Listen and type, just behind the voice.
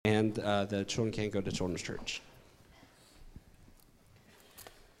and the children can't go to children's church.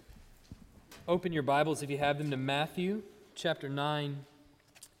 Open your Bibles, if you have them, to Matthew chapter 9,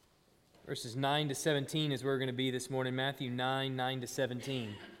 verses 9 to 17 is where we're going to be this morning. Matthew 9, 9 to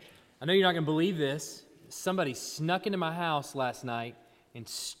 17. I know you're not going to believe this. Somebody snuck into my house last night and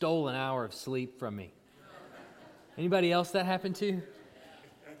stole an hour of sleep from me. Anybody else that happened to?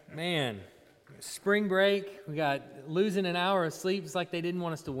 Man, spring break, we got losing an hour of sleep. It's like they didn't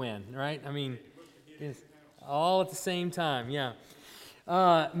want us to win, right? I mean, it's all at the same time, yeah.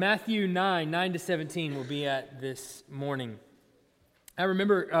 Matthew 9, 9 to 17 will be at this morning. I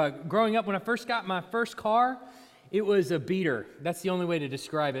remember growing up, when I first got my first car, it was a beater. That's the only way to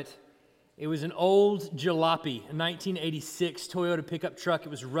describe it. It was an old jalopy, a 1986 Toyota pickup truck. It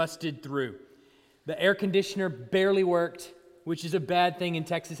was rusted through. The air conditioner barely worked, which is a bad thing in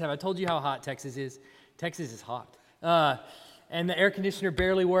Texas. Have I told you how hot Texas is? Texas is hot. And the air conditioner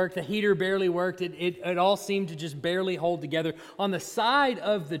barely worked. The heater barely worked. It all seemed to just barely hold together. On the side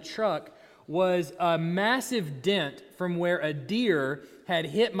of the truck was a massive dent from where a deer had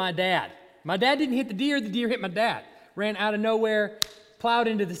hit my dad. My dad didn't hit the deer hit my dad. Ran out of nowhere, plowed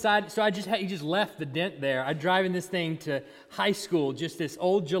into the side, so he just left the dent there. I'd driving this thing to high school, just this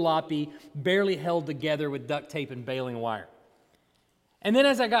old jalopy, barely held together with duct tape and baling wire. And then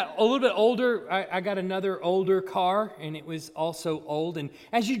as I got a little bit older, I got another older car, and it was also old. And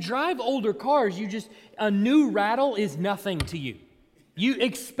as you drive older cars, a new rattle is nothing to you. You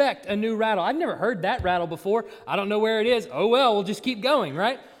expect a new rattle. I've never heard that rattle before. I don't know where it is. Oh well, we'll just keep going,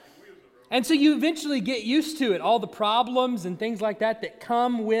 right? And so you eventually get used to it, all the problems and things like that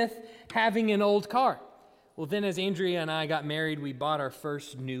come with having an old car. Well, then as Andrea and I got married, we bought our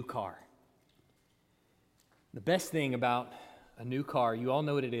first new car. The best thing about a new car, you all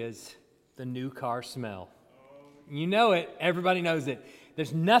know what it is, the new car smell. You know it, everybody knows it.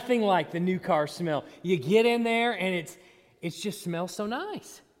 There's nothing like the new car smell. You get in there and it just smells so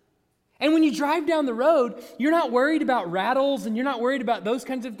nice. And when you drive down the road, you're not worried about rattles and you're not worried about those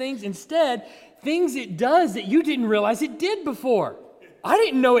kinds of things. Instead, things it does that you didn't realize it did before. I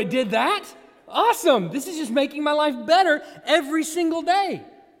didn't know it did that. Awesome. This is just making my life better every single day.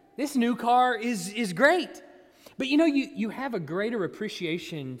 This new car is great. But you have a greater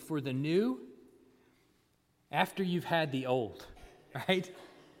appreciation for the new after you've had the old, right?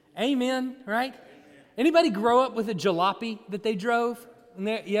 Amen, right? Anybody grow up with a jalopy that they drove?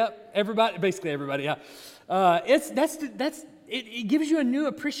 Yep, everybody, basically everybody. Yeah, it gives you a new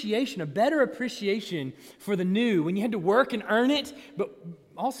appreciation, a better appreciation for the new when you had to work and earn it, but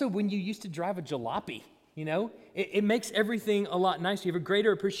also when you used to drive a jalopy. It makes everything a lot nicer. You have a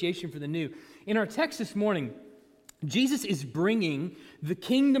greater appreciation for the new. In our text this morning, Jesus is bringing the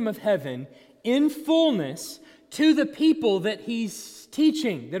kingdom of heaven in fullness to the people that he's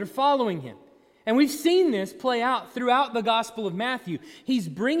teaching, that are following him. And we've seen this play out throughout the Gospel of Matthew. He's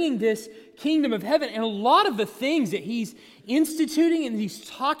bringing this kingdom of heaven, and a lot of the things that he's instituting and he's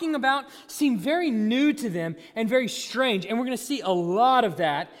talking about seem very new to them and very strange. And we're going to see a lot of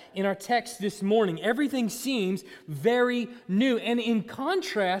that in our text this morning. Everything seems very new. And in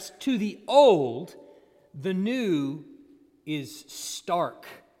contrast to the old, the new is stark.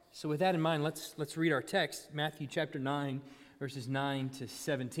 So with that in mind, let's read our text, Matthew chapter 9, verses 9 to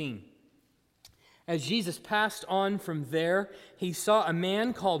 17. As Jesus passed on from there, he saw a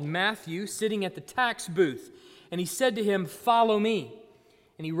man called Matthew sitting at the tax booth, and he said to him, "Follow me."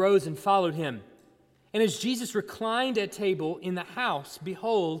 And he rose and followed him. And as Jesus reclined at table in the house,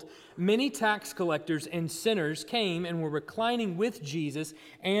 behold, many tax collectors and sinners came and were reclining with Jesus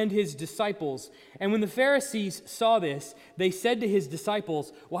and his disciples. And when the Pharisees saw this, they said to his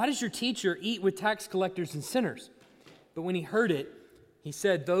disciples, "Why does your teacher eat with tax collectors and sinners?" But when he heard it, he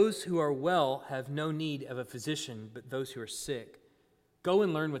said, "Those who are well have no need of a physician, but those who are sick. Go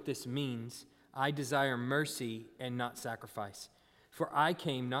and learn what this means. I desire mercy and not sacrifice. For I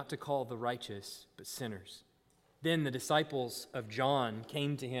came not to call the righteous, but sinners." Then the disciples of John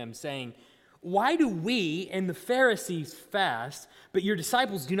came to him, saying, "Why do we and the Pharisees fast, but your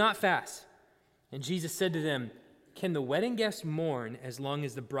disciples do not fast?" And Jesus said to them, "Can the wedding guests mourn as long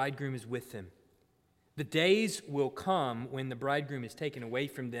as the bridegroom is with them? The days will come when the bridegroom is taken away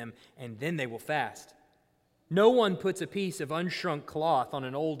from them, and then they will fast. No one puts a piece of unshrunk cloth on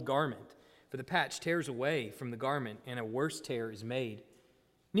an old garment, for the patch tears away from the garment, and a worse tear is made.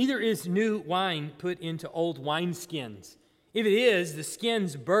 Neither is new wine put into old wineskins. If it is, the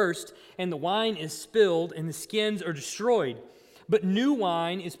skins burst, and the wine is spilled, and the skins are destroyed. But new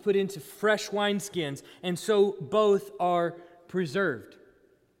wine is put into fresh wineskins, and so both are preserved."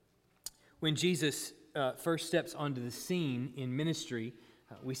 When Jesus first steps onto the scene in ministry,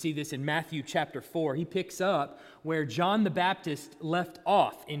 We see this in Matthew chapter 4. He picks up where John the Baptist left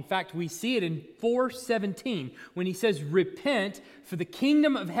off. In fact, we see it in 4:17 when he says, "Repent, for the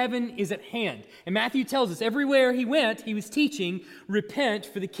kingdom of heaven is at hand." And Matthew tells us everywhere he went, he was teaching, "Repent,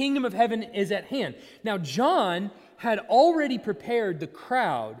 for the kingdom of heaven is at hand." Now, John had already prepared the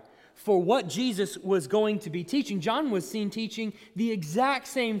crowd for what Jesus was going to be teaching. John was seen teaching the exact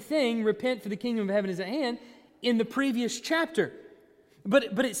same thing, "Repent, for the kingdom of heaven is at hand," in the previous chapter.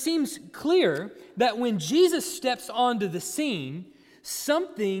 But it seems clear that when Jesus steps onto the scene,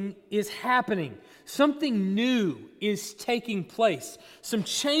 something is happening. Something new is taking place. Some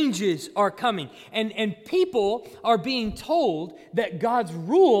changes are coming. And people are being told that God's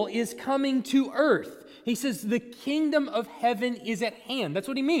rule is coming to earth. He says the kingdom of heaven is at hand. That's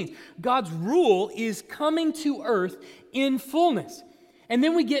what he means. God's rule is coming to earth in fullness. And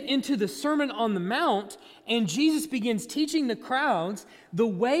then we get into the Sermon on the Mount, and Jesus begins teaching the crowds the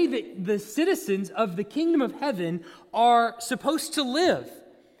way that the citizens of the kingdom of heaven are supposed to live.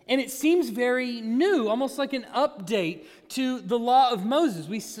 And it seems very new, almost like an update to the law of Moses.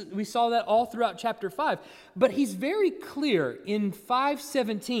 We saw that all throughout chapter 5. But he's very clear in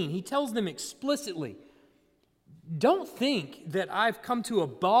 5:17. He tells them explicitly, "Don't think that I've come to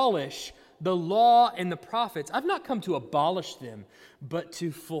abolish the law and the prophets. I've not come to abolish them, but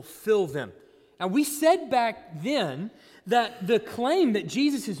to fulfill them." Now, we said back then that the claim that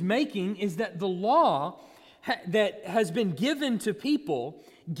Jesus is making is that the law that has been given to people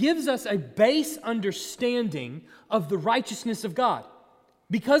gives us a base understanding of the righteousness of God.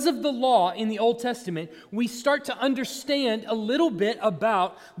 Because of the law in the Old Testament, we start to understand a little bit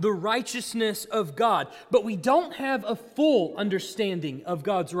about the righteousness of God, but we don't have a full understanding of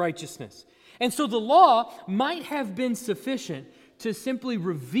God's righteousness. And so the law might have been sufficient to simply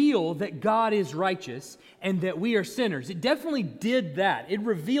reveal that God is righteous and that we are sinners. It definitely did that. It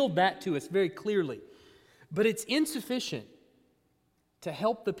revealed that to us very clearly. But it's insufficient to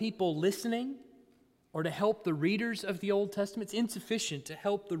help the people listening or to help the readers of the Old Testament. It's insufficient to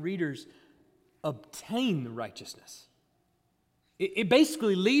help the readers obtain the righteousness. It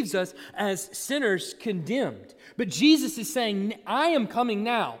basically leaves us as sinners condemned. But Jesus is saying, "I am coming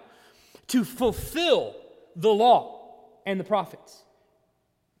now to fulfill the law and the prophets,"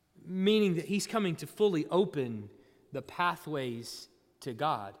 meaning that he's coming to fully open the pathways to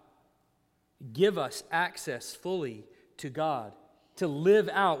God, give us access fully to God, to live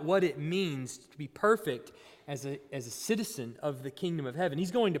out what it means to be perfect as a citizen of the kingdom of heaven.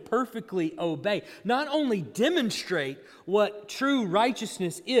 He's going to perfectly obey, not only demonstrate what true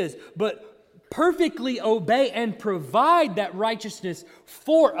righteousness is, but perfectly obey and provide that righteousness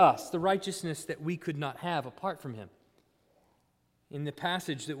for us, the righteousness that we could not have apart from him. In the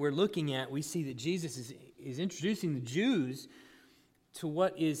passage that we're looking at, we see that Jesus is introducing the Jews to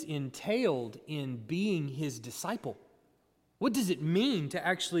what is entailed in being his disciple. What does it mean to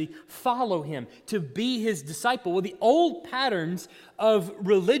actually follow him, to be his disciple? Well, the old patterns of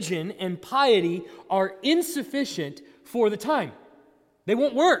religion and piety are insufficient for the time. They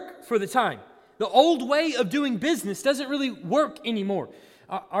won't work for the time. The old way of doing business doesn't really work anymore.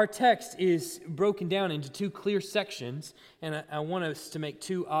 Our text is broken down into two clear sections, and I want us to make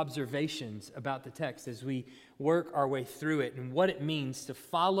two observations about the text as we work our way through it and what it means to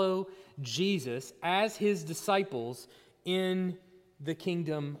follow Jesus as his disciples in the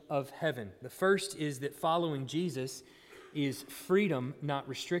kingdom of heaven. The first is that following Jesus is freedom, not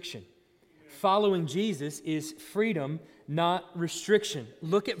restriction. Following Jesus is freedom, not restriction.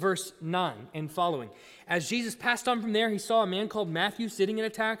 Look at verse 9 and following. As Jesus passed on from there, he saw a man called Matthew sitting in a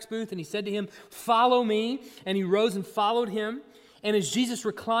tax booth, and he said to him, "Follow me." And he rose and followed him. And as Jesus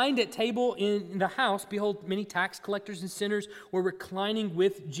reclined at table in the house, behold, many tax collectors and sinners were reclining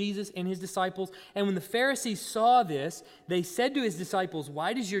with Jesus and his disciples. And when the Pharisees saw this, they said to his disciples,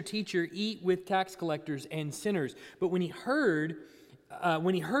 "Why does your teacher eat with tax collectors and sinners?" But when he heard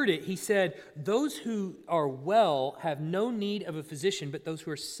it, he said, "Those who are well have no need of a physician, but those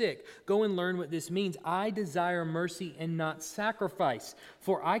who are sick. Go and learn what this means. I desire mercy and not sacrifice,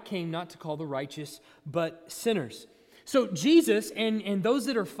 for I came not to call the righteous, but sinners." So Jesus and those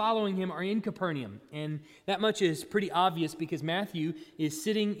that are following him are in Capernaum. And that much is pretty obvious because Matthew is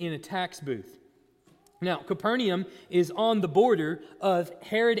sitting in a tax booth. Now, Capernaum is on the border of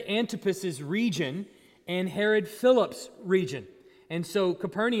Herod Antipas's region and Herod Philip's region. And so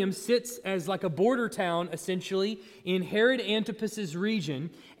Capernaum sits as like a border town, essentially, in Herod Antipas's region.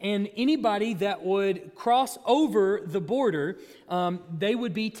 And anybody that would cross over the border, they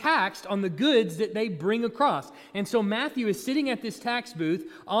would be taxed on the goods that they bring across. And so Matthew is sitting at this tax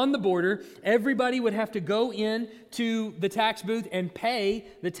booth on the border. Everybody would have to go in to the tax booth and pay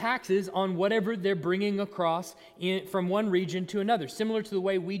the taxes on whatever they're bringing across from one region to another, similar to the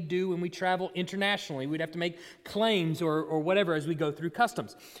way we do when we travel internationally. We'd have to make claims or whatever as we go through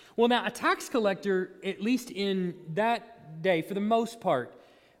customs. Well, now, a tax collector, at least in that day, for the most part,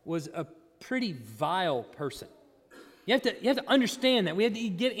 was a pretty vile person. You have to understand that. We have to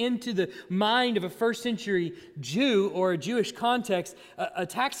get into the mind of a first century Jew or a Jewish context. A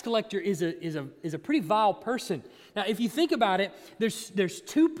tax collector is a pretty vile person. Now, if you think about it, there's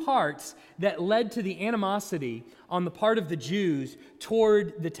two parts that led to the animosity on the part of the Jews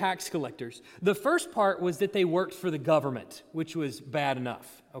toward the tax collectors. The first part was that they worked for the government, which was bad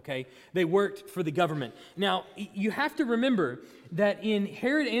enough, okay? They worked for the government. Now, you have to remember that in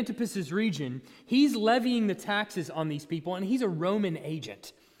Herod Antipas's region, he's levying the taxes on these people, and he's a Roman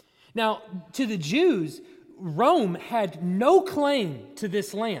agent. Now, to the Jews, Rome had no claim to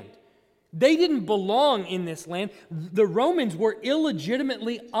this land. They didn't belong in this land. The Romans were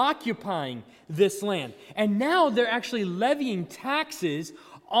illegitimately occupying this land. And now they're actually levying taxes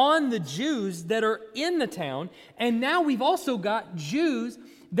on the Jews that are in the town. And now we've also got Jews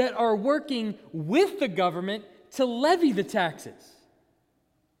that are working with the government to levy the taxes.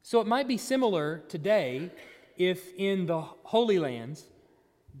 So it might be similar today if in the Holy Lands,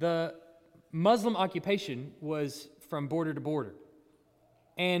 the Muslim occupation was from border to border.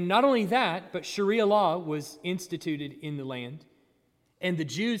 And not only that, but Sharia law was instituted in the land. And the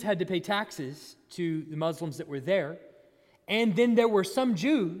Jews had to pay taxes to the Muslims that were there. And then there were some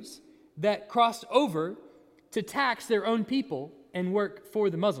Jews that crossed over to tax their own people and work for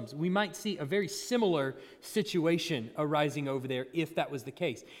the Muslims. We might see a very similar situation arising over there if that was the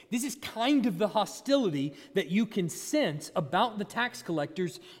case. This is kind of the hostility that you can sense about the tax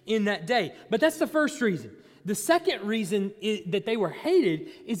collectors in that day. But that's the first reason. The second reason that they were hated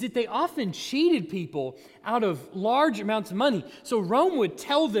is that they often cheated people out of large amounts of money. So Rome would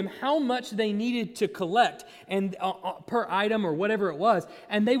tell them how much they needed to collect and per item or whatever it was,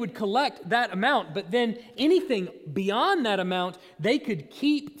 and they would collect that amount. But then anything beyond that amount, they could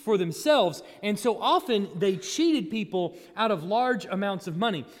keep for themselves. And so often they cheated people out of large amounts of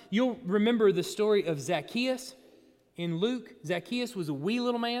money. You'll remember the story of Zacchaeus in Luke. Zacchaeus was a wee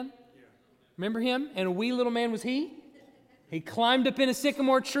little man. Remember him? And a wee little man was he? He climbed up in a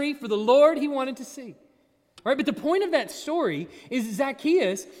sycamore tree for the Lord he wanted to see. Right? But the point of that story is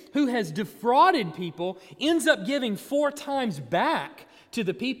Zacchaeus, who has defrauded people, ends up giving 4 times back to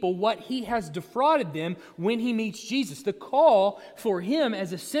the people what he has defrauded them when he meets Jesus. The call for him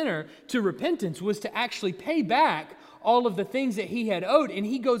as a sinner to repentance was to actually pay back all of the things that he had owed, and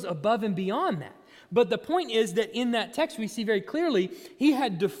he goes above and beyond that. But the point is that in that text we see very clearly he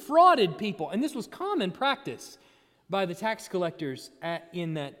had defrauded people. And this was common practice by the tax collectors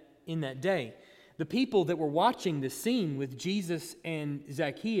in that day. The people that were watching the scene with Jesus and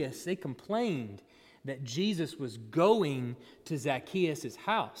Zacchaeus, they complained that Jesus was going to Zacchaeus'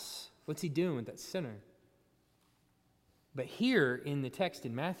 house. What's he doing with that sinner? But here in the text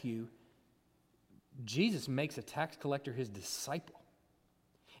in Matthew, Jesus makes a tax collector his disciple.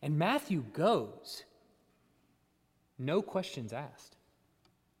 And Matthew goes, no questions asked.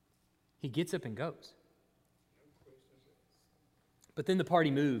 He gets up and goes. But then the party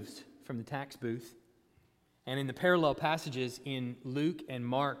moves from the tax booth. And in the parallel passages in Luke and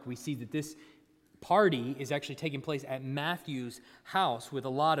Mark, we see that this party is actually taking place at Matthew's house with a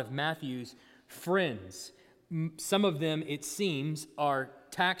lot of Matthew's friends. Some of them, it seems, are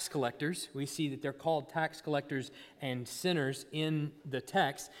tax collectors. We see that they're called tax collectors and sinners in the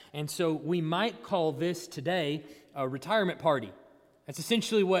text. And so we might call this today a retirement party. That's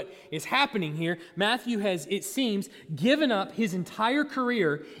essentially what is happening here. Matthew has, it seems, given up his entire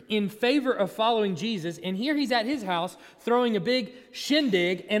career in favor of following Jesus. And here he's at his house throwing a big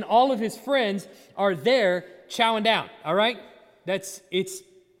shindig, and all of his friends are there chowing down. All right? It's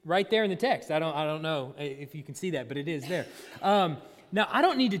right there in the text. I don't know if you can see that, but it is there. Now, I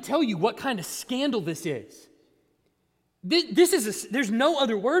don't need to tell you what kind of scandal this is. There's no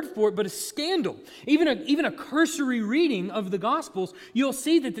other word for it but a scandal. Even a cursory reading of the Gospels, you'll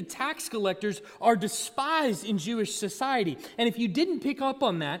see that the tax collectors are despised in Jewish society. And if you didn't pick up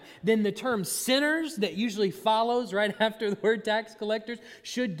on that, then the term sinners that usually follows right after the word tax collectors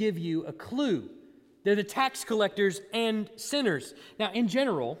should give you a clue. They're the tax collectors and sinners. Now, in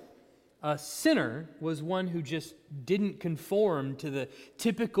general, A sinner was one who just didn't conform to the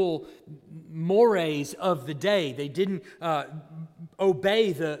typical mores of the day. They didn't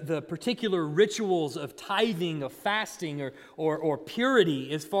obey the particular rituals of tithing, of fasting, or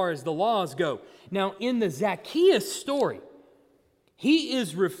purity as far as the laws go. Now, in the Zacchaeus story, he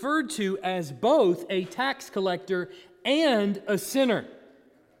is referred to as both a tax collector and a sinner.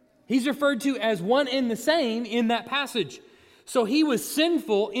 He's referred to as one and the same in that passage. So he was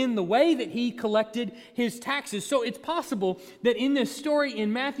sinful in the way that he collected his taxes. So it's possible that in this story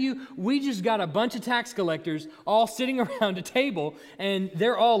in Matthew, we just got a bunch of tax collectors all sitting around a table, and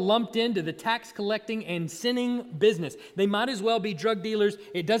they're all lumped into the tax collecting and sinning business. They might as well be drug dealers.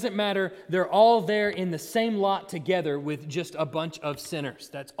 It doesn't matter. They're all there in the same lot together with just a bunch of sinners.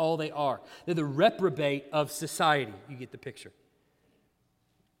 That's all they are. They're the reprobate of society. You get the picture.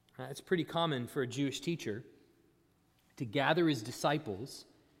 It's pretty common for a Jewish teacher to gather his disciples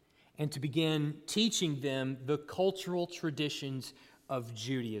and to begin teaching them the cultural traditions of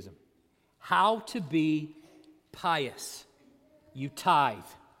Judaism. How to be pious. You tithe.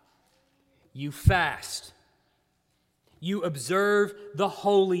 You fast. You observe the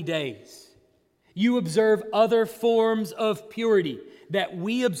holy days. You observe other forms of purity that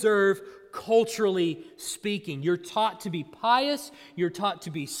we observe culturally speaking. You're taught to be pious, you're taught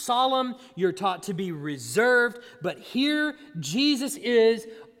to be solemn, you're taught to be reserved, but here Jesus is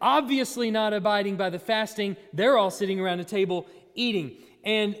obviously not abiding by the fasting. They're all sitting around a table eating.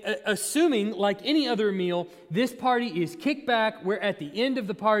 And assuming, like any other meal, this party is kicked back. We're at the end of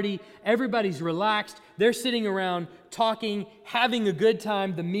the party. Everybody's relaxed. They're sitting around talking, having a good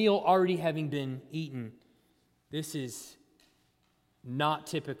time, the meal already having been eaten. This is not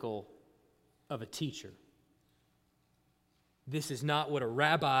typical of a teacher. This is not what a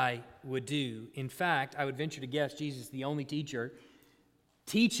rabbi would do. In fact, I would venture to guess Jesus is the only teacher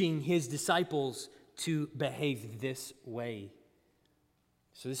teaching his disciples to behave this way.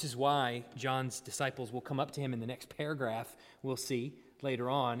 So this is why John's disciples will come up to him in the next paragraph, we'll see later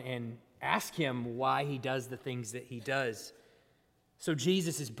on, and ask him why he does the things that he does. So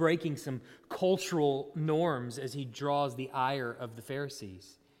Jesus is breaking some cultural norms as he draws the ire of the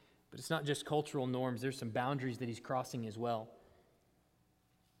Pharisees. But it's not just cultural norms. There's some boundaries that he's crossing as well.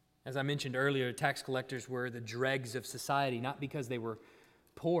 As I mentioned earlier, tax collectors were the dregs of society, not because they were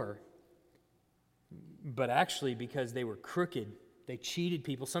poor, but actually because they were crooked. They cheated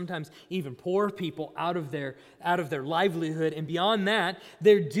people, sometimes even poor people, out of their livelihood. And beyond that,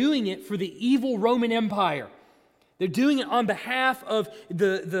 they're doing it for the evil Roman Empire. They're doing it on behalf of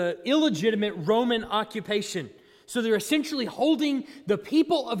the illegitimate Roman occupation. So they're essentially holding the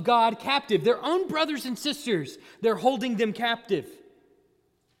people of God captive. Their own brothers and sisters, they're holding them captive.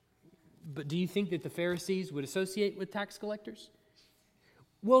 But do you think that the Pharisees would associate with tax collectors?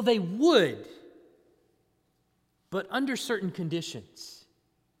 Well, they would, but under certain conditions.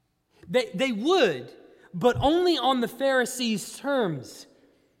 They would, but only on the Pharisees' terms.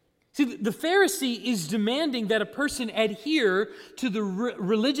 See, the Pharisee is demanding that a person adhere to the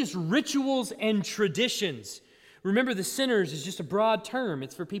religious rituals and traditions. Remember, the sinners is just a broad term.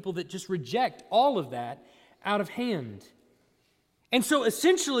 It's for people that just reject all of that out of hand. And so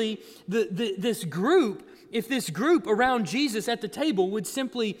essentially, this group, if this group around Jesus at the table would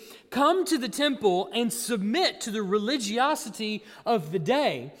simply come to the temple and submit to the religiosity of the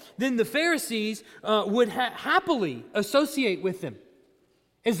day, then the Pharisees would happily associate with them,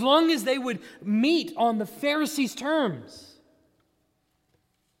 as long as they would meet on the Pharisees' terms.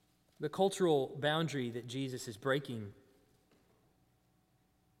 The cultural boundary that Jesus is breaking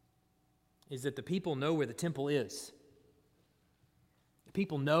is that the people know where the temple is. The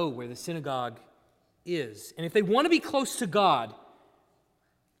people know where the synagogue is. And if they want to be close to God,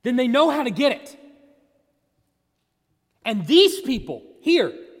 then they know how to get it. And these people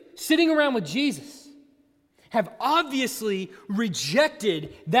here, sitting around with Jesus, have obviously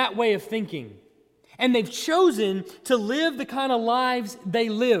rejected that way of thinking. And they've chosen to live the kind of lives they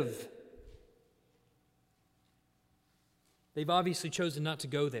live. They've obviously chosen not to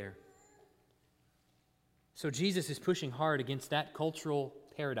go there. So Jesus is pushing hard against that cultural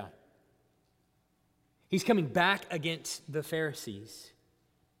paradigm. He's coming back against the Pharisees.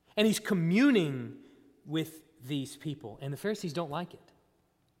 And he's communing with these people. And the Pharisees don't like it.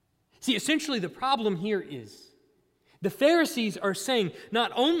 See, essentially the problem here is the Pharisees are saying,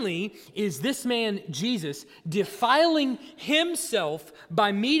 not only is this man, Jesus, defiling himself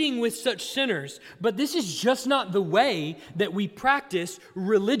by meeting with such sinners, but this is just not the way that we practice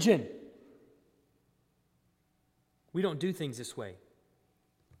religion. We don't do things this way.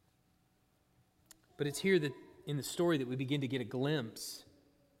 But it's here that in the story that we begin to get a glimpse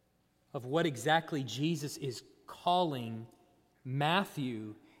of what exactly Jesus is calling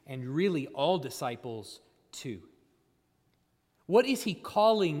Matthew and really all disciples to. What is he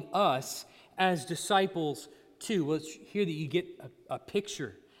calling us as disciples to? Well, it's here that you get a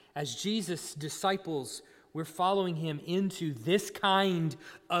picture. As Jesus' disciples, we're following him into this kind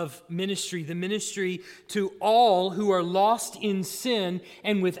of ministry, the ministry to all who are lost in sin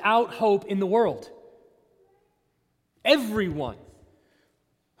and without hope in the world. Everyone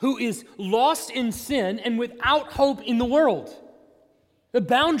who is lost in sin and without hope in the world. The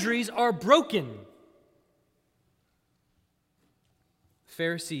boundaries are broken.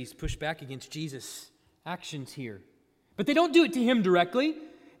 Pharisees push back against Jesus' actions here. But they don't do it to him directly.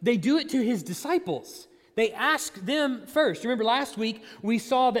 They do it to his disciples. They ask them first. Remember last week we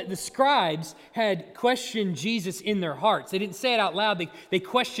saw that the scribes had questioned Jesus in their hearts. They didn't say it out loud. They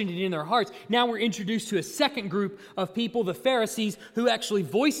questioned it in their hearts. Now we're introduced to a second group of people, the Pharisees, who actually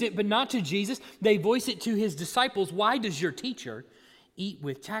voice it, but not to Jesus. They voice it to his disciples. Why does your teacher eat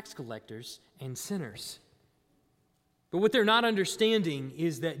with tax collectors and sinners? But what they're not understanding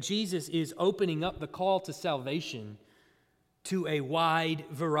is that Jesus is opening up the call to salvation to a wide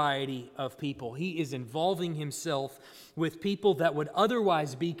variety of people. He is involving himself with people that would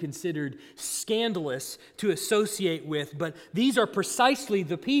otherwise be considered scandalous to associate with, but these are precisely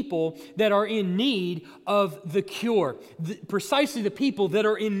the people that are in need of the cure, precisely the people that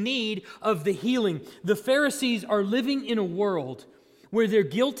are in need of the healing. The Pharisees are living in a world where they're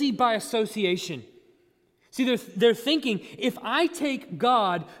guilty by association. See, they're thinking, if I take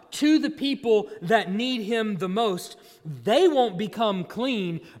God to the people that need him the most, they won't become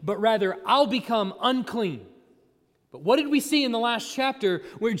clean, but rather I'll become unclean. But what did we see in the last chapter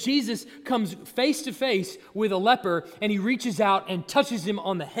where Jesus comes face to face with a leper and he reaches out and touches him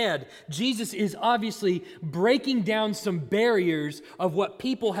on the head? Jesus is obviously breaking down some barriers of what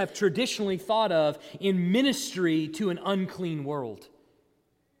people have traditionally thought of in ministry to an unclean world.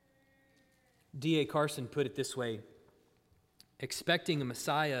 D.A. Carson put it this way: expecting a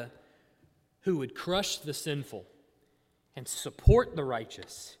Messiah who would crush the sinful and support the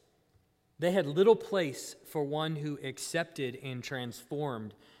righteous, they had little place for one who accepted and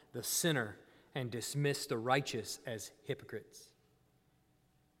transformed the sinner and dismissed the righteous as hypocrites.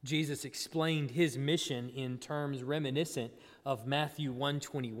 Jesus explained his mission in terms reminiscent of Matthew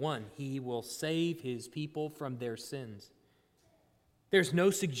 1:21. He will save his people from their sins. There's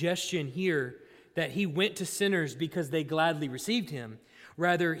no suggestion here that he went to sinners because they gladly received him.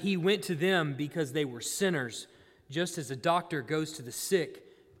 Rather, he went to them because they were sinners, just as a doctor goes to the sick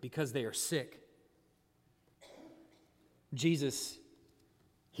because they are sick. Jesus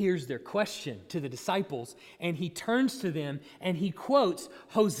hears their question to the disciples, and he turns to them and he quotes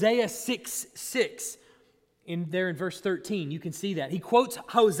Hosea 6:6. In verse 13, you can see that. He quotes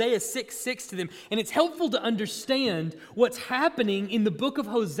Hosea 6:6 to them, and it's helpful to understand what's happening in the book of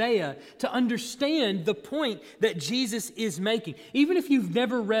Hosea to understand the point that Jesus is making. Even if you've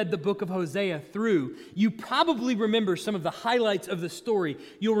never read the book of Hosea through, you probably remember some of the highlights of the story.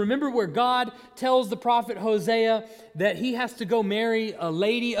 You'll remember where God tells the prophet Hosea that he has to go marry a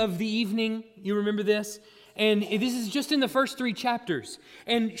lady of the evening. You remember this? And this is just in the first 3 chapters.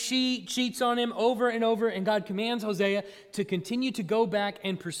 And she cheats on him over and over, and God commands Hosea to continue to go back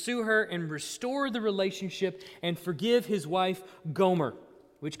and pursue her and restore the relationship and forgive his wife, Gomer,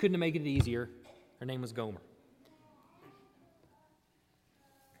 which couldn't have made it easier. Her name was Gomer.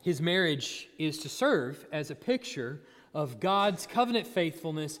 His marriage is to serve as a picture of God's covenant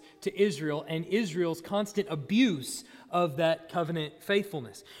faithfulness to Israel and Israel's constant abuse of that covenant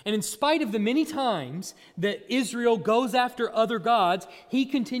faithfulness. And in spite of the many times that Israel goes after other gods, he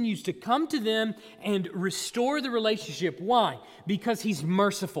continues to come to them and restore the relationship. Why? Because he's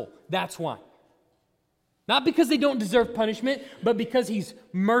merciful. That's why. Not because they don't deserve punishment, but because he's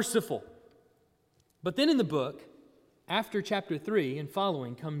merciful. But then in the book, after chapter 3 and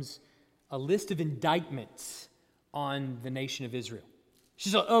following, comes a list of indictments on the nation of Israel.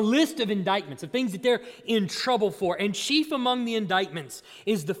 She's a list of indictments, of things that they're in trouble for. And chief among the indictments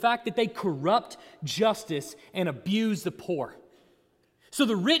is the fact that they corrupt justice and abuse the poor. So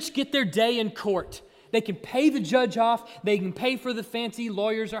the rich get their day in court. They can pay the judge off. They can pay for the fancy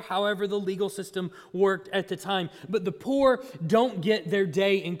lawyers or however the legal system worked at the time. But the poor don't get their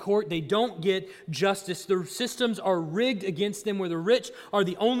day in court. They don't get justice. The systems are rigged against them where the rich are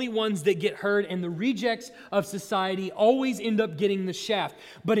the only ones that get heard, and the rejects of society always end up getting the shaft.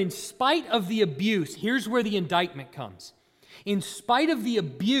 But in spite of the abuse, here's where the indictment comes. In spite of the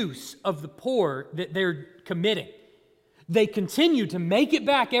abuse of the poor that they're committing, They continue to make it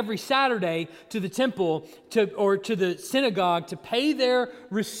back every Saturday to the temple or to the synagogue to pay their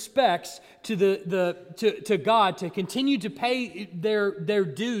respects to God, to continue to pay their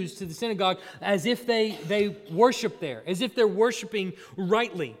dues to the synagogue as if they worship there, as if they're worshiping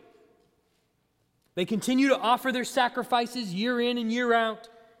rightly. They continue to offer their sacrifices year in and year out.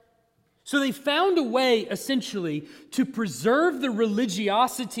 So they found a way, essentially, to preserve the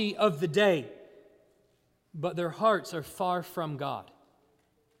religiosity of the day, but their hearts are far from God.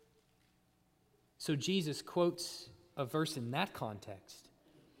 So Jesus quotes a verse in that context.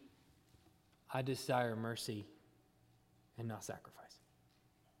 I desire mercy and not sacrifice.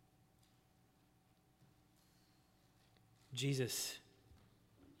 Jesus'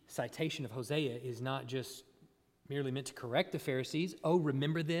 citation of Hosea is not just merely meant to correct the Pharisees. Oh,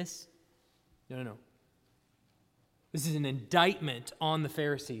 remember this? No. This is an indictment on the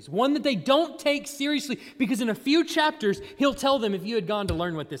Pharisees, one that they don't take seriously, because in a few chapters, he'll tell them, if you had gone to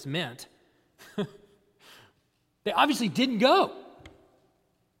learn what this meant, they obviously didn't go.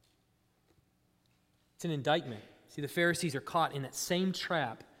 It's an indictment. See, the Pharisees are caught in that same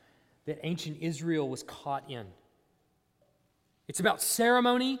trap that ancient Israel was caught in. It's about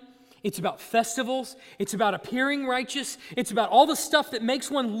ceremony. It's about festivals. It's about appearing righteous. It's about all the stuff that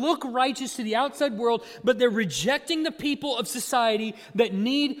makes one look righteous to the outside world, but they're rejecting the people of society that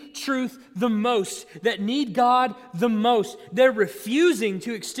need truth the most, that need God the most. They're refusing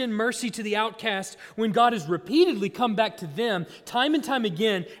to extend mercy to the outcast when God has repeatedly come back to them time and time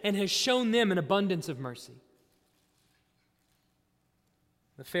again and has shown them an abundance of mercy.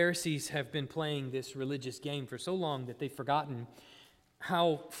 The Pharisees have been playing this religious game for so long that they've forgotten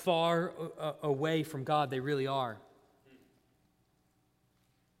how far away from God they really are.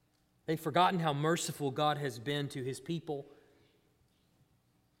 They've forgotten how merciful God has been to his people.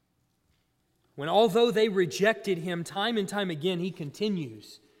 When although they rejected him time and time again, he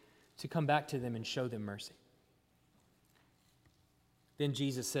continues to come back to them and show them mercy. Then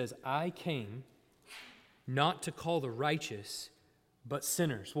Jesus says, I came not to call the righteous, but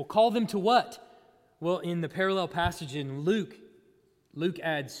sinners. We'll call them to what? Well, in the parallel passage in Luke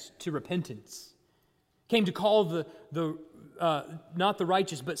adds to repentance. Came to call not the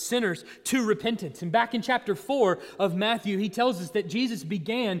righteous, but sinners to repentance. And back in chapter 4 of Matthew, he tells us that Jesus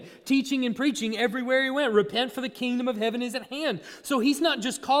began teaching and preaching everywhere he went. Repent, for the kingdom of heaven is at hand. So he's not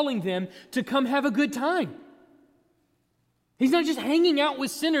just calling them to come have a good time. He's not just hanging out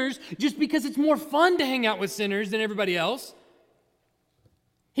with sinners just because it's more fun to hang out with sinners than everybody else.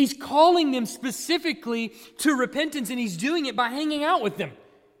 He's calling them specifically to repentance, and he's doing it by hanging out with them.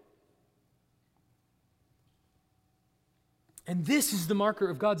 And this is the marker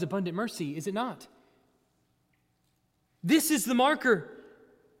of God's abundant mercy, is it not? This is the marker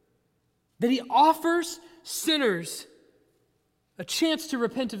that he offers sinners a chance to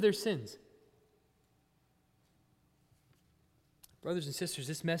repent of their sins. Brothers and sisters,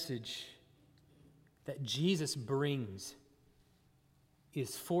 this message that Jesus brings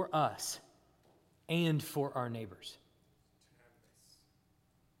is for us and for our neighbors.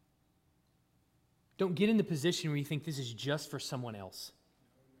 Don't get in the position where you think this is just for someone else.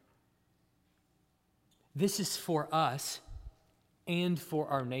 This is for us and for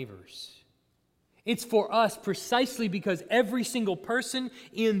our neighbors. It's for us precisely because every single person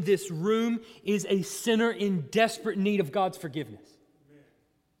in this room is a sinner in desperate need of God's forgiveness.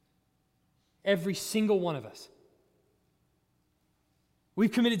 Every single one of us.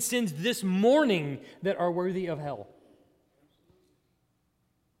 We've committed sins this morning that are worthy of hell.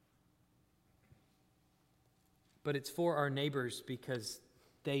 But it's for our neighbors because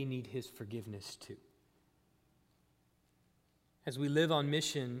they need his forgiveness too. As we live on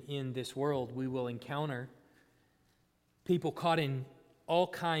mission in this world, we will encounter people caught in all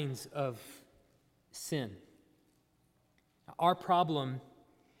kinds of sin. Our problem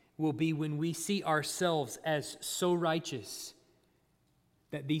will be when we see ourselves as so righteous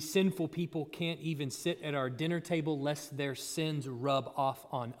that these sinful people can't even sit at our dinner table lest their sins rub off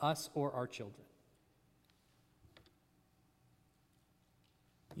on us or our children.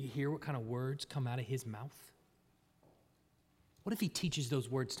 You hear what kind of words come out of his mouth? What if he teaches those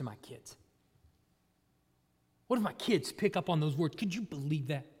words to my kids? What if my kids pick up on those words? Could you believe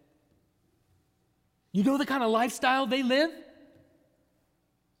that? You know the kind of lifestyle they live?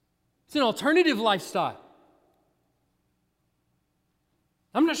 It's an alternative lifestyle.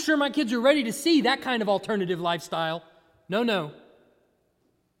 I'm not sure my kids are ready to see that kind of alternative lifestyle. No.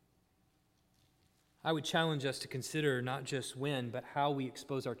 I would challenge us to consider not just when, but how we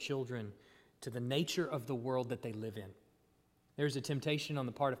expose our children to the nature of the world that they live in. There's a temptation on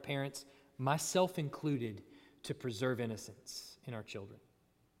the part of parents, myself included, to preserve innocence in our children,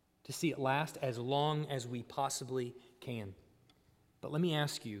 to see it last as long as we possibly can. But let me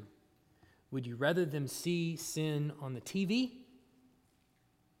ask you, would you rather them see sin on the TV,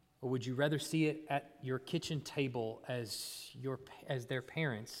 or would you rather see it at your kitchen table as their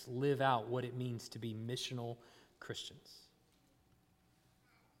parents live out what it means to be missional Christians?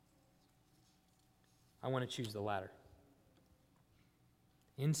 I want to choose the latter.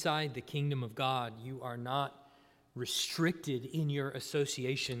 Inside the kingdom of God, you are not restricted in your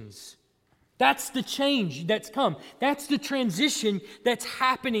associations. That's the change that's come. That's the transition that's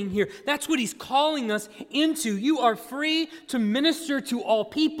happening here. That's what he's calling us into. You are free to minister to all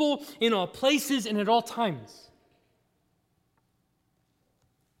people, in all places, and at all times.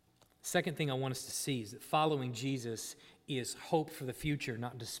 Second thing I want us to see is that following Jesus is hope for the future,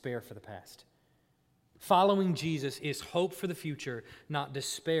 not despair for the past. Following Jesus is hope for the future, not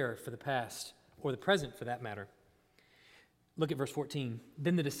despair for the past, or the present for that matter. Look at verse 14.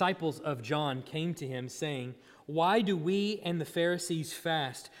 Then the disciples of John came to him, saying, "Why do we and the Pharisees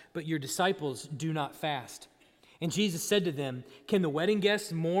fast, but your disciples do not fast?" And Jesus said to them, "Can the wedding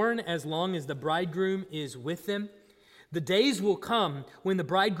guests mourn as long as the bridegroom is with them? The days will come when the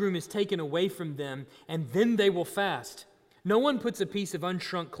bridegroom is taken away from them, and then they will fast. No one puts a piece of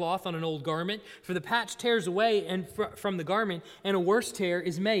unshrunk cloth on an old garment, for the patch tears away from the garment, and a worse tear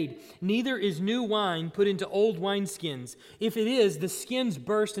is made. Neither is new wine put into old wineskins. If it is, the skins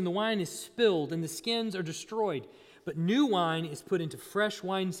burst, and the wine is spilled, and the skins are destroyed. But new wine is put into fresh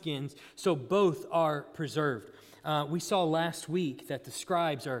wineskins, so both are preserved." We saw last week that the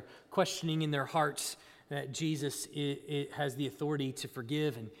scribes are questioning in their hearts that Jesus has the authority to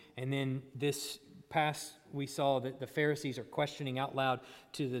forgive, and then this past we saw that the Pharisees are questioning out loud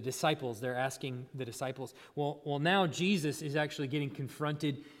to the disciples. They're asking the disciples. Well, now Jesus is actually getting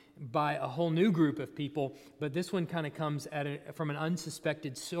confronted by a whole new group of people, but this one kind of comes from an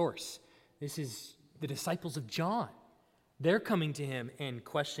unsuspected source. This is the disciples of John. They're coming to him and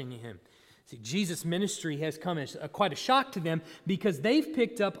questioning him. See, Jesus' ministry has come as quite a shock to them because they've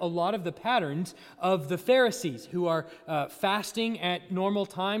picked up a lot of the patterns of the Pharisees who are fasting at normal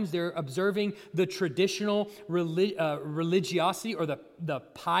times. They're observing the traditional religiosity or the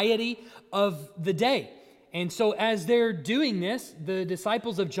piety of the day. And so as they're doing this, the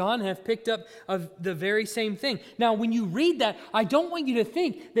disciples of John have picked up of the very same thing. Now, when you read that, I don't want you to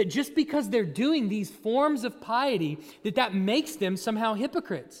think that just because they're doing these forms of piety, that makes them somehow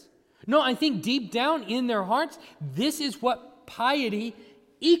hypocrites. No, I think deep down in their hearts, this is what piety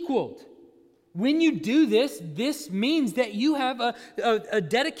equaled. When you do this, this means that you have a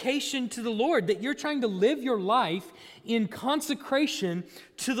dedication to the Lord, that you're trying to live your life in consecration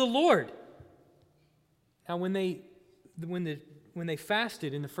to the Lord. Now, when they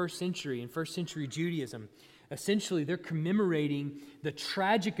fasted in the first century, in first century Judaism, essentially they're commemorating the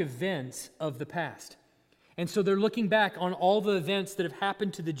tragic events of the past. And so they're looking back on all the events that have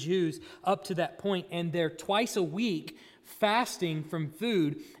happened to the Jews up to that point, and they're twice a week fasting from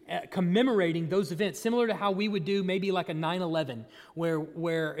food, commemorating those events, similar to how we would do maybe like a 9/11,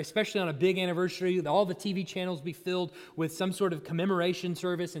 where especially on a big anniversary, all the TV channels be filled with some sort of commemoration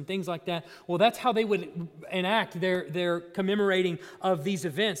service and things like that. Well, that's how they would enact their commemorating of these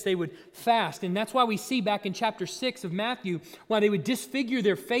events. They would fast, and that's why we see back in chapter 6 of Matthew why they would disfigure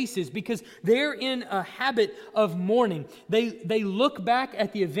their faces, because they're in a habit of mourning. They look back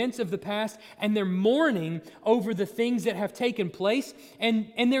at the events of the past, and they're mourning over the things that have taken place,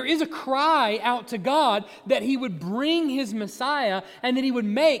 and there is a cry out to God that He would bring His Messiah and that He would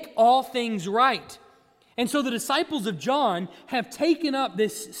make all things right. And so the disciples of John have taken up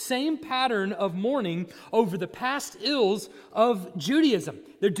this same pattern of mourning over the past ills of Judaism.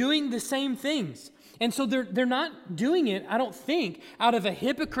 They're doing the same things. And so they're not doing it, I don't think, out of a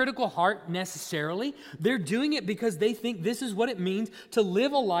hypocritical heart necessarily. They're doing it because they think this is what it means to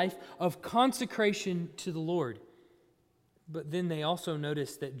live a life of consecration to the Lord. But then they also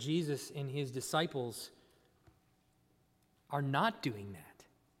notice that Jesus and His disciples are not doing that.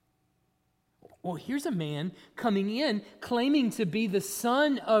 Well, here's a man coming in, claiming to be the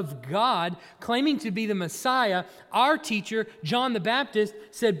Son of God, claiming to be the Messiah. Our teacher, John the Baptist,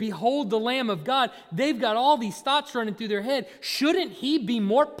 said, "Behold the Lamb of God." They've got all these thoughts running through their head. Shouldn't he be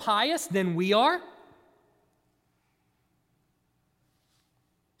more pious than we are?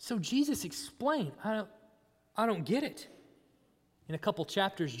 So Jesus explained, I don't get it. In a couple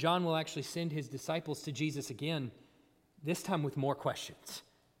chapters, John will actually send his disciples to Jesus again, this time with more questions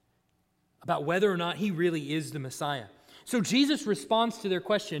about whether or not he really is the Messiah. So Jesus responds to their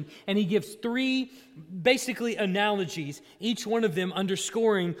question, and he gives three basically analogies, each one of them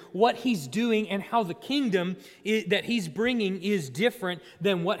underscoring what he's doing and how the kingdom that he's bringing is different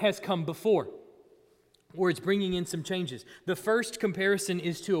than what has come before, or it's bringing in some changes. The first comparison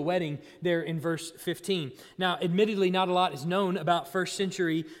is to a wedding there in verse 15. Now, admittedly, not a lot is known about first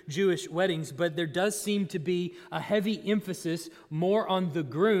century Jewish weddings, but there does seem to be a heavy emphasis more on the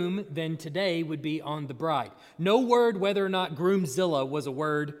groom than today would be on the bride. No word whether or not groomzilla was a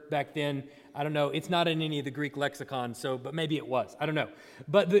word back then. I don't know. It's not in any of the Greek lexicon, but maybe it was. I don't know.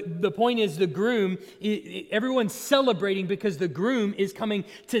 But the point is the groom, everyone's celebrating because the groom is coming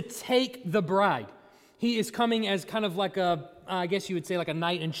to take the bride. He is coming as kind of like I guess you would say like a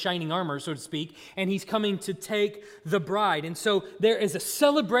knight in shining armor, so to speak, and he's coming to take the bride. And so there is a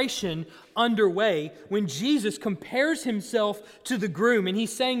celebration underway when Jesus compares himself to the groom, and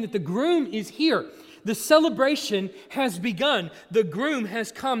he's saying that the groom is here. The celebration has begun. The groom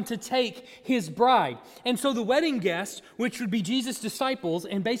has come to take his bride. And so the wedding guests, which would be Jesus' disciples,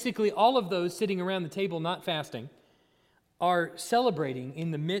 and basically all of those sitting around the table not fasting, are celebrating in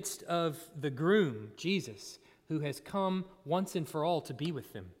the midst of the groom, Jesus, who has come once and for all to be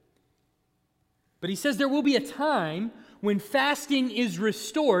with them. But he says there will be a time when fasting is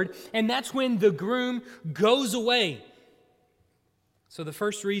restored, and that's when the groom goes away. So the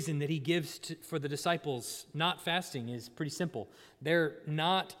first reason that he gives for the disciples not fasting is pretty simple. They're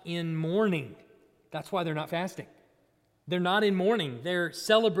not in mourning. That's why they're not fasting. They're not in mourning. They're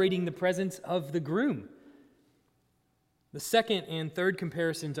celebrating the presence of the groom. The second and third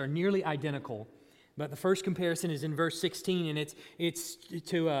comparisons are nearly identical, but the first comparison is in verse 16, and it's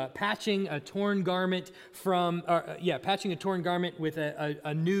to patching a torn garment patching a torn garment with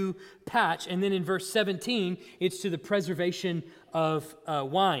a new patch, and then in verse 17, it's to the preservation of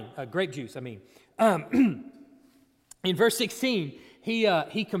wine, grape juice. In verse 16,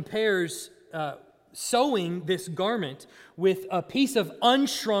 he compares sewing this garment with a piece of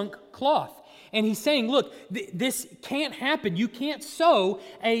unshrunk cloth. And he's saying, look, this can't happen. You can't sew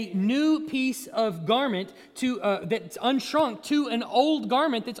a new piece of garment that's unshrunk to an old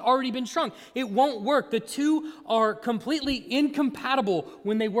garment that's already been shrunk. It won't work. The two are completely incompatible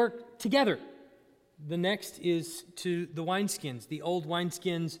when they work together. The next is to the wineskins. The old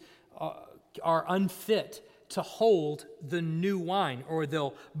wineskins are unfit to hold the new wine, or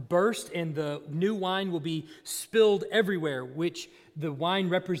they'll burst and the new wine will be spilled everywhere, which the wine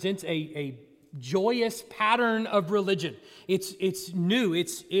represents a joyous pattern of religion. It's new,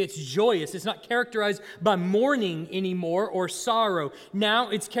 it's joyous. It's not characterized by mourning anymore or sorrow.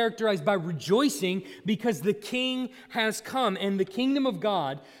 Now it's characterized by rejoicing because the King has come, and the kingdom of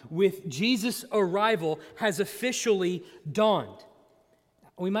God with Jesus' arrival has officially dawned.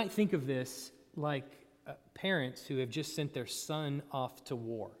 We might think of this like parents who have just sent their son off to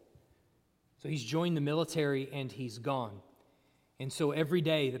war. So he's joined the military and he's gone. And so every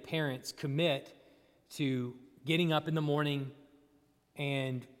day the parents commit to getting up in the morning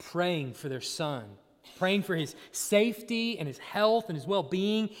and praying for their son, praying for his safety and his health and his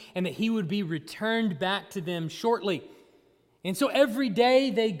well-being, and that he would be returned back to them shortly. And so every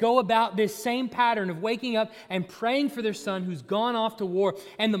day they go about this same pattern of waking up and praying for their son who's gone off to war.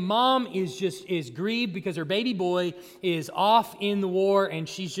 And the mom is grieved because her baby boy is off in the war, and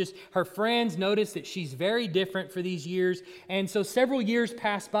her friends notice that she's very different for these years. And so several years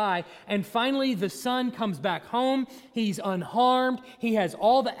pass by, and finally the son comes back home. He's unharmed. He has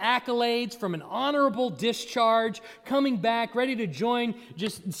all the accolades from an honorable discharge, coming back, ready to join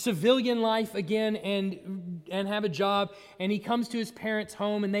just civilian life again and have a job. And he comes to his parents'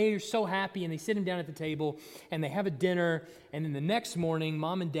 home, and they are so happy, and they sit him down at the table, and they have a dinner. And then the next morning,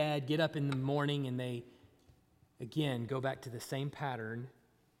 mom and dad get up in the morning, and they, again, go back to the same pattern.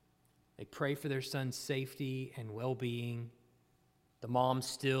 They pray for their son's safety and well-being. The mom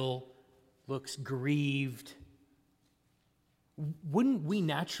still looks grieved. Wouldn't we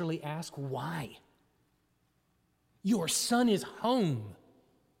naturally ask, why? Your son is home.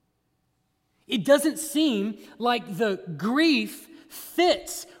 It doesn't seem like the grief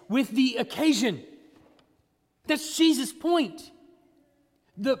fits with the occasion. That's Jesus' point.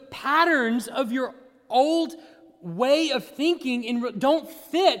 The patterns of your old way of thinking don't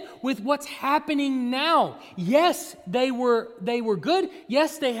fit with what's happening now. Yes, they were good.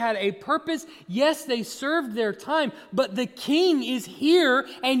 Yes, they had a purpose. Yes, they served their time. But the King is here,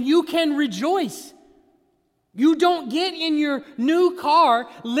 and you can rejoice. You don't get in your new car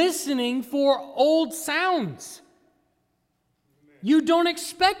listening for old sounds. You don't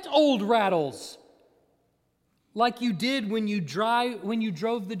expect old rattles like you did when you drove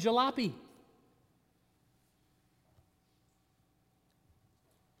the jalopy.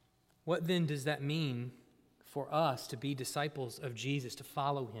 What then does that mean for us to be disciples of Jesus, to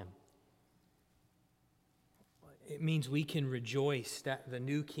follow him? It means we can rejoice that the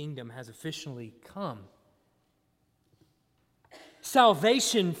new kingdom has officially come.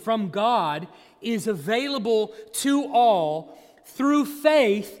 Salvation from God is available to all through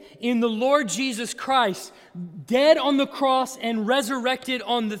faith in the Lord Jesus Christ, dead on the cross and resurrected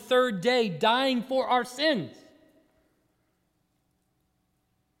on the third day, dying for our sins.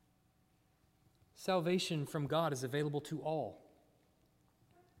 Salvation from God is available to all.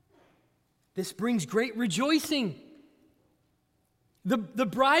 This brings great rejoicing. The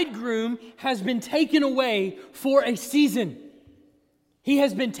bridegroom has been taken away for a season. He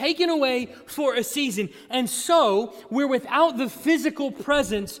has been taken away for a season. And so we're without the physical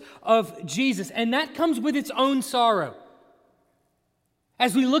presence of Jesus. And that comes with its own sorrow.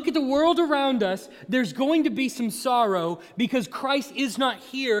 As we look at the world around us, there's going to be some sorrow because Christ is not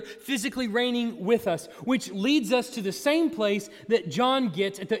here physically reigning with us, which leads us to the same place that John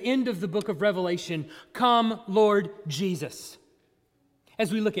gets at the end of the book of Revelation. Come, Lord Jesus.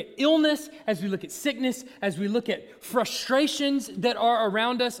 As we look at illness, as we look at sickness, as we look at frustrations that are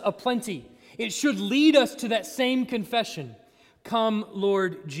around us aplenty, it should lead us to that same confession. Come,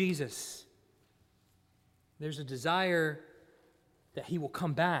 Lord Jesus. There's a desire that he will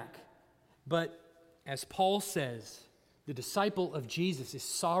come back. But as Paul says, the disciple of Jesus is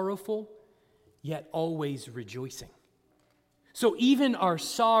sorrowful, yet always rejoicing. So even our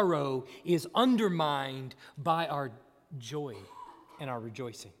sorrow is undermined by our joy and our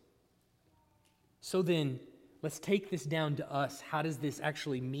rejoicing. So then, let's take this down to us. How does this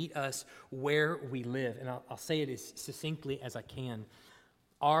actually meet us where we live? And I'll say it as succinctly as I can.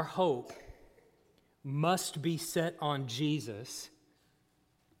 Our hope must be set on Jesus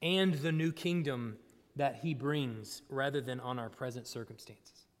and the new kingdom that he brings rather than on our present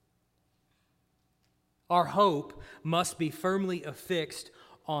circumstances. Our hope must be firmly affixed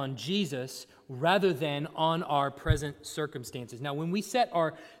on Jesus rather than on our present circumstances. Now, when we set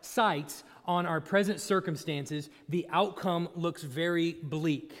our sights on our present circumstances, the outcome looks very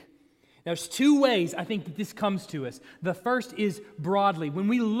bleak. There's two ways I think that this comes to us. The first is broadly. When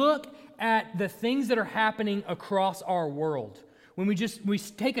we look at the things that are happening across our world, when we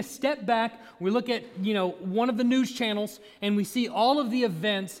take a step back, we look at, one of the news channels and we see all of the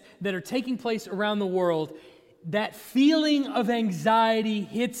events that are taking place around the world, that feeling of anxiety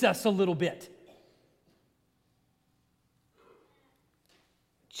hits us a little bit.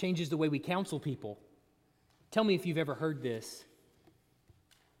 Changes the way we counsel people. Tell me if you've ever heard this.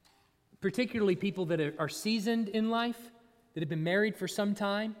 Particularly people that are seasoned in life, that have been married for some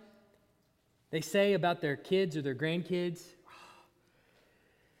time. They say about their kids or their grandkids,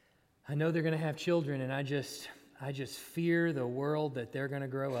 I know they're going to have children, and I just fear the world that they're going to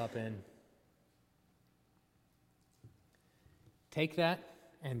grow up in. Take that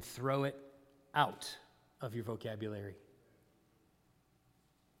and throw it out of your vocabulary.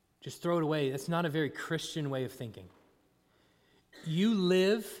 Just throw it away. That's not a very Christian way of thinking. We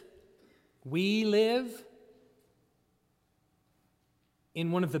live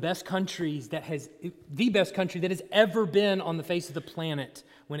in one of the best countries that has ever been on the face of the planet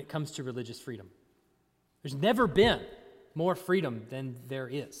when it comes to religious freedom. There's never been more freedom than there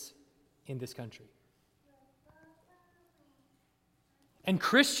is in this country. And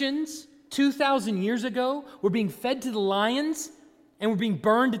Christians 2,000 years ago were being fed to the lions and were being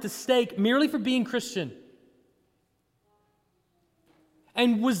burned at the stake merely for being Christian.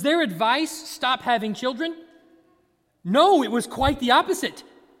 And was their advice, stop having children? No, it was quite the opposite.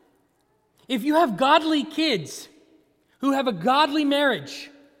 If you have godly kids who have a godly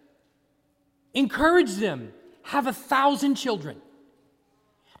marriage, encourage them. Have 1,000 children.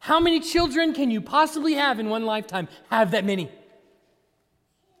 How many children can you possibly have in one lifetime? Have that many.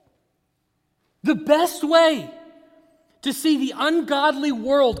 The best way to see the ungodly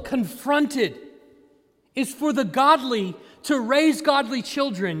world confronted is for the godly to raise godly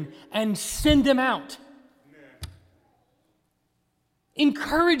children and send them out. Amen.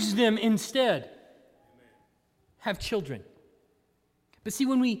 Encourage them instead. Amen. Have children. But see,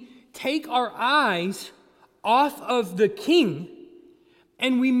 when we take our eyes off of the king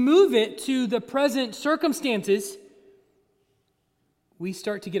and we move it to the present circumstances, we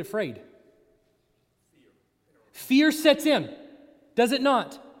start to get afraid. Fear sets in, does it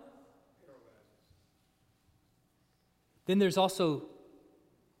not? Then there's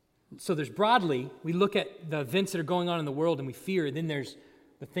broadly, we look at the events that are going on in the world and we fear, and then there's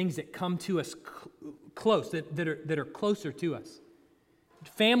the things that come to us close, that are closer to us.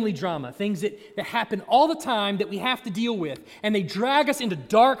 family drama, things that happen all the time that we have to deal with, and they drag us into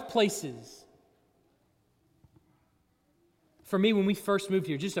dark places. For me, when we first moved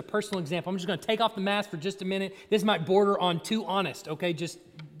here, just a personal example, I'm just going to take off the mask for just a minute. This might border on too honest, okay? Just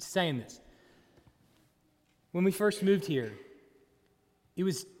saying this. When we first moved here, it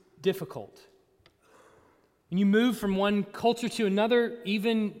was difficult. When you move from one culture to another,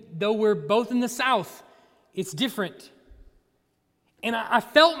 even though we're both in the South, it's different. And I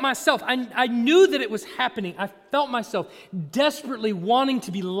felt myself, I knew that it was happening. I felt myself desperately wanting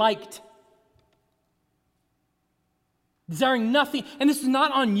to be liked. Desiring nothing, and this was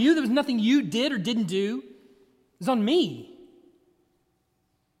not on you. There was nothing you did or didn't do. It was on me.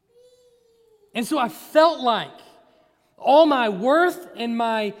 And so I felt like all my worth and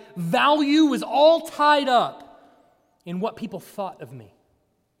my value was all tied up in what people thought of me.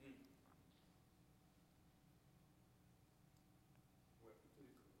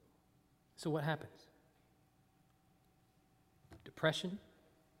 So what happens? Depression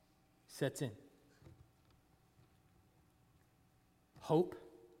sets in. Hope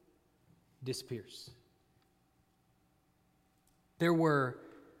disappears. There were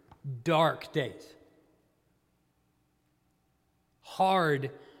dark days, hard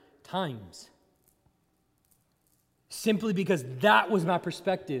times, simply because that was my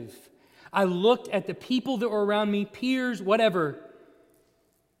perspective. I looked at the people that were around me, peers, whatever,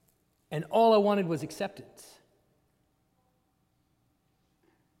 and all I wanted was acceptance.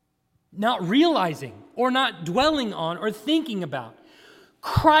 Not realizing or not dwelling on or thinking about,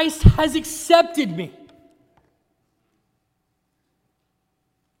 Christ has accepted me.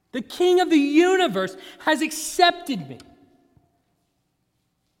 The King of the universe has accepted me.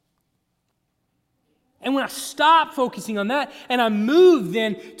 And when I stop focusing on that and I move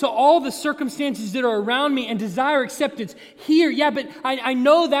then to all the circumstances that are around me and desire acceptance here, yeah, but I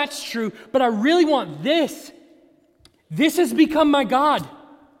know that's true, but I really want this. This has become my God.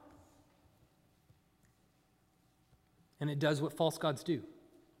 And it does what false gods do.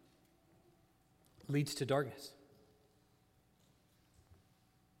 It leads to darkness.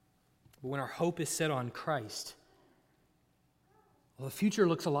 But when our hope is set on Christ, well, the future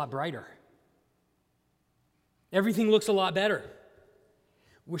looks a lot brighter. Everything looks a lot better.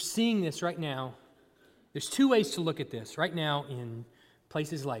 We're seeing this right now. There's two ways to look at this. Right now in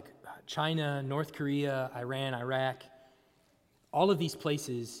places like China, North Korea, Iran, Iraq, all of these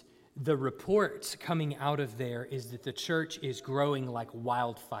places, the reports coming out of there is that the church is growing like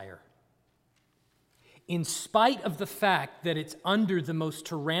wildfire. In spite of the fact that it's under the most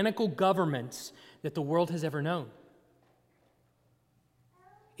tyrannical governments that the world has ever known.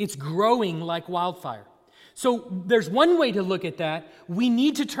 It's growing like wildfire. So there's one way to look at that. We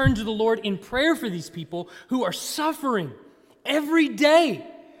need to turn to the Lord in prayer for these people who are suffering every day.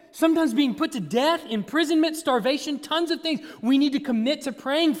 Sometimes being put to death, imprisonment, starvation, tons of things. We need to commit to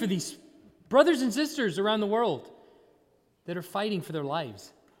praying for these brothers and sisters around the world that are fighting for their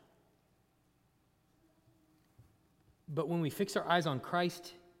lives. But when we fix our eyes on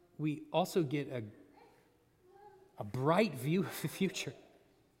Christ, we also get a bright view of the future.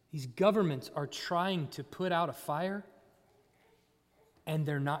 These governments are trying to put out a fire, and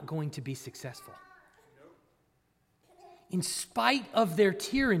they're not going to be successful. In spite of their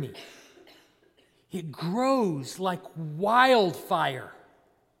tyranny, it grows like wildfire.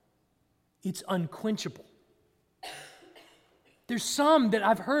 It's unquenchable. There's some that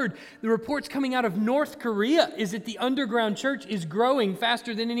I've heard, the reports coming out of North Korea is that the underground church is growing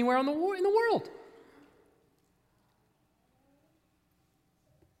faster than anywhere in the world.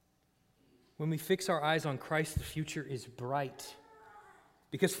 When we fix our eyes on Christ, the future is bright.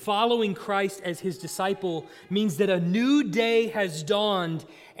 Because following Christ as his disciple means that a new day has dawned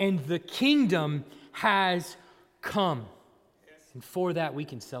and the kingdom has come. And for that we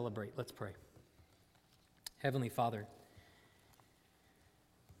can celebrate. Let's pray. Heavenly Father,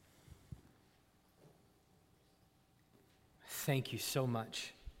 thank you so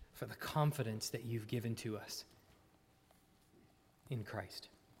much for the confidence that you've given to us in Christ.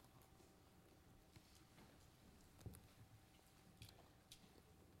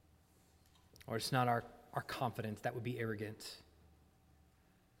 Or it's not our confidence, that would be arrogance.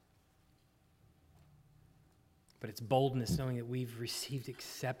 But it's boldness knowing that we've received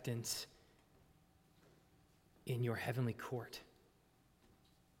acceptance in your heavenly court.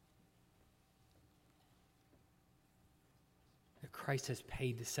 That Christ has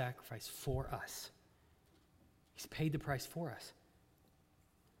paid the sacrifice for us. He's paid the price for us.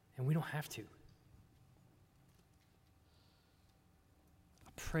 And we don't have to.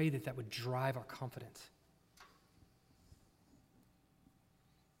 Pray that would drive our confidence.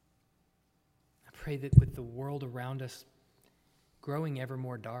 pray that with the world around us growing ever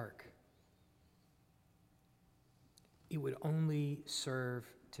more dark, it would only serve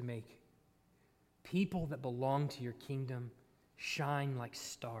to make people that belong to your kingdom shine like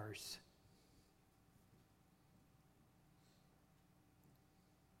stars.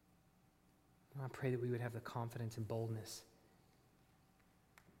 I pray that we would have the confidence and boldness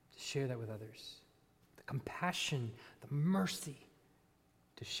to share that with others, the compassion, the mercy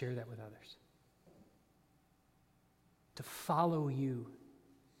to share that with others, to follow you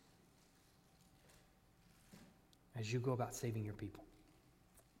as you go about saving your people.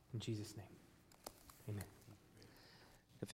 In Jesus' name, amen.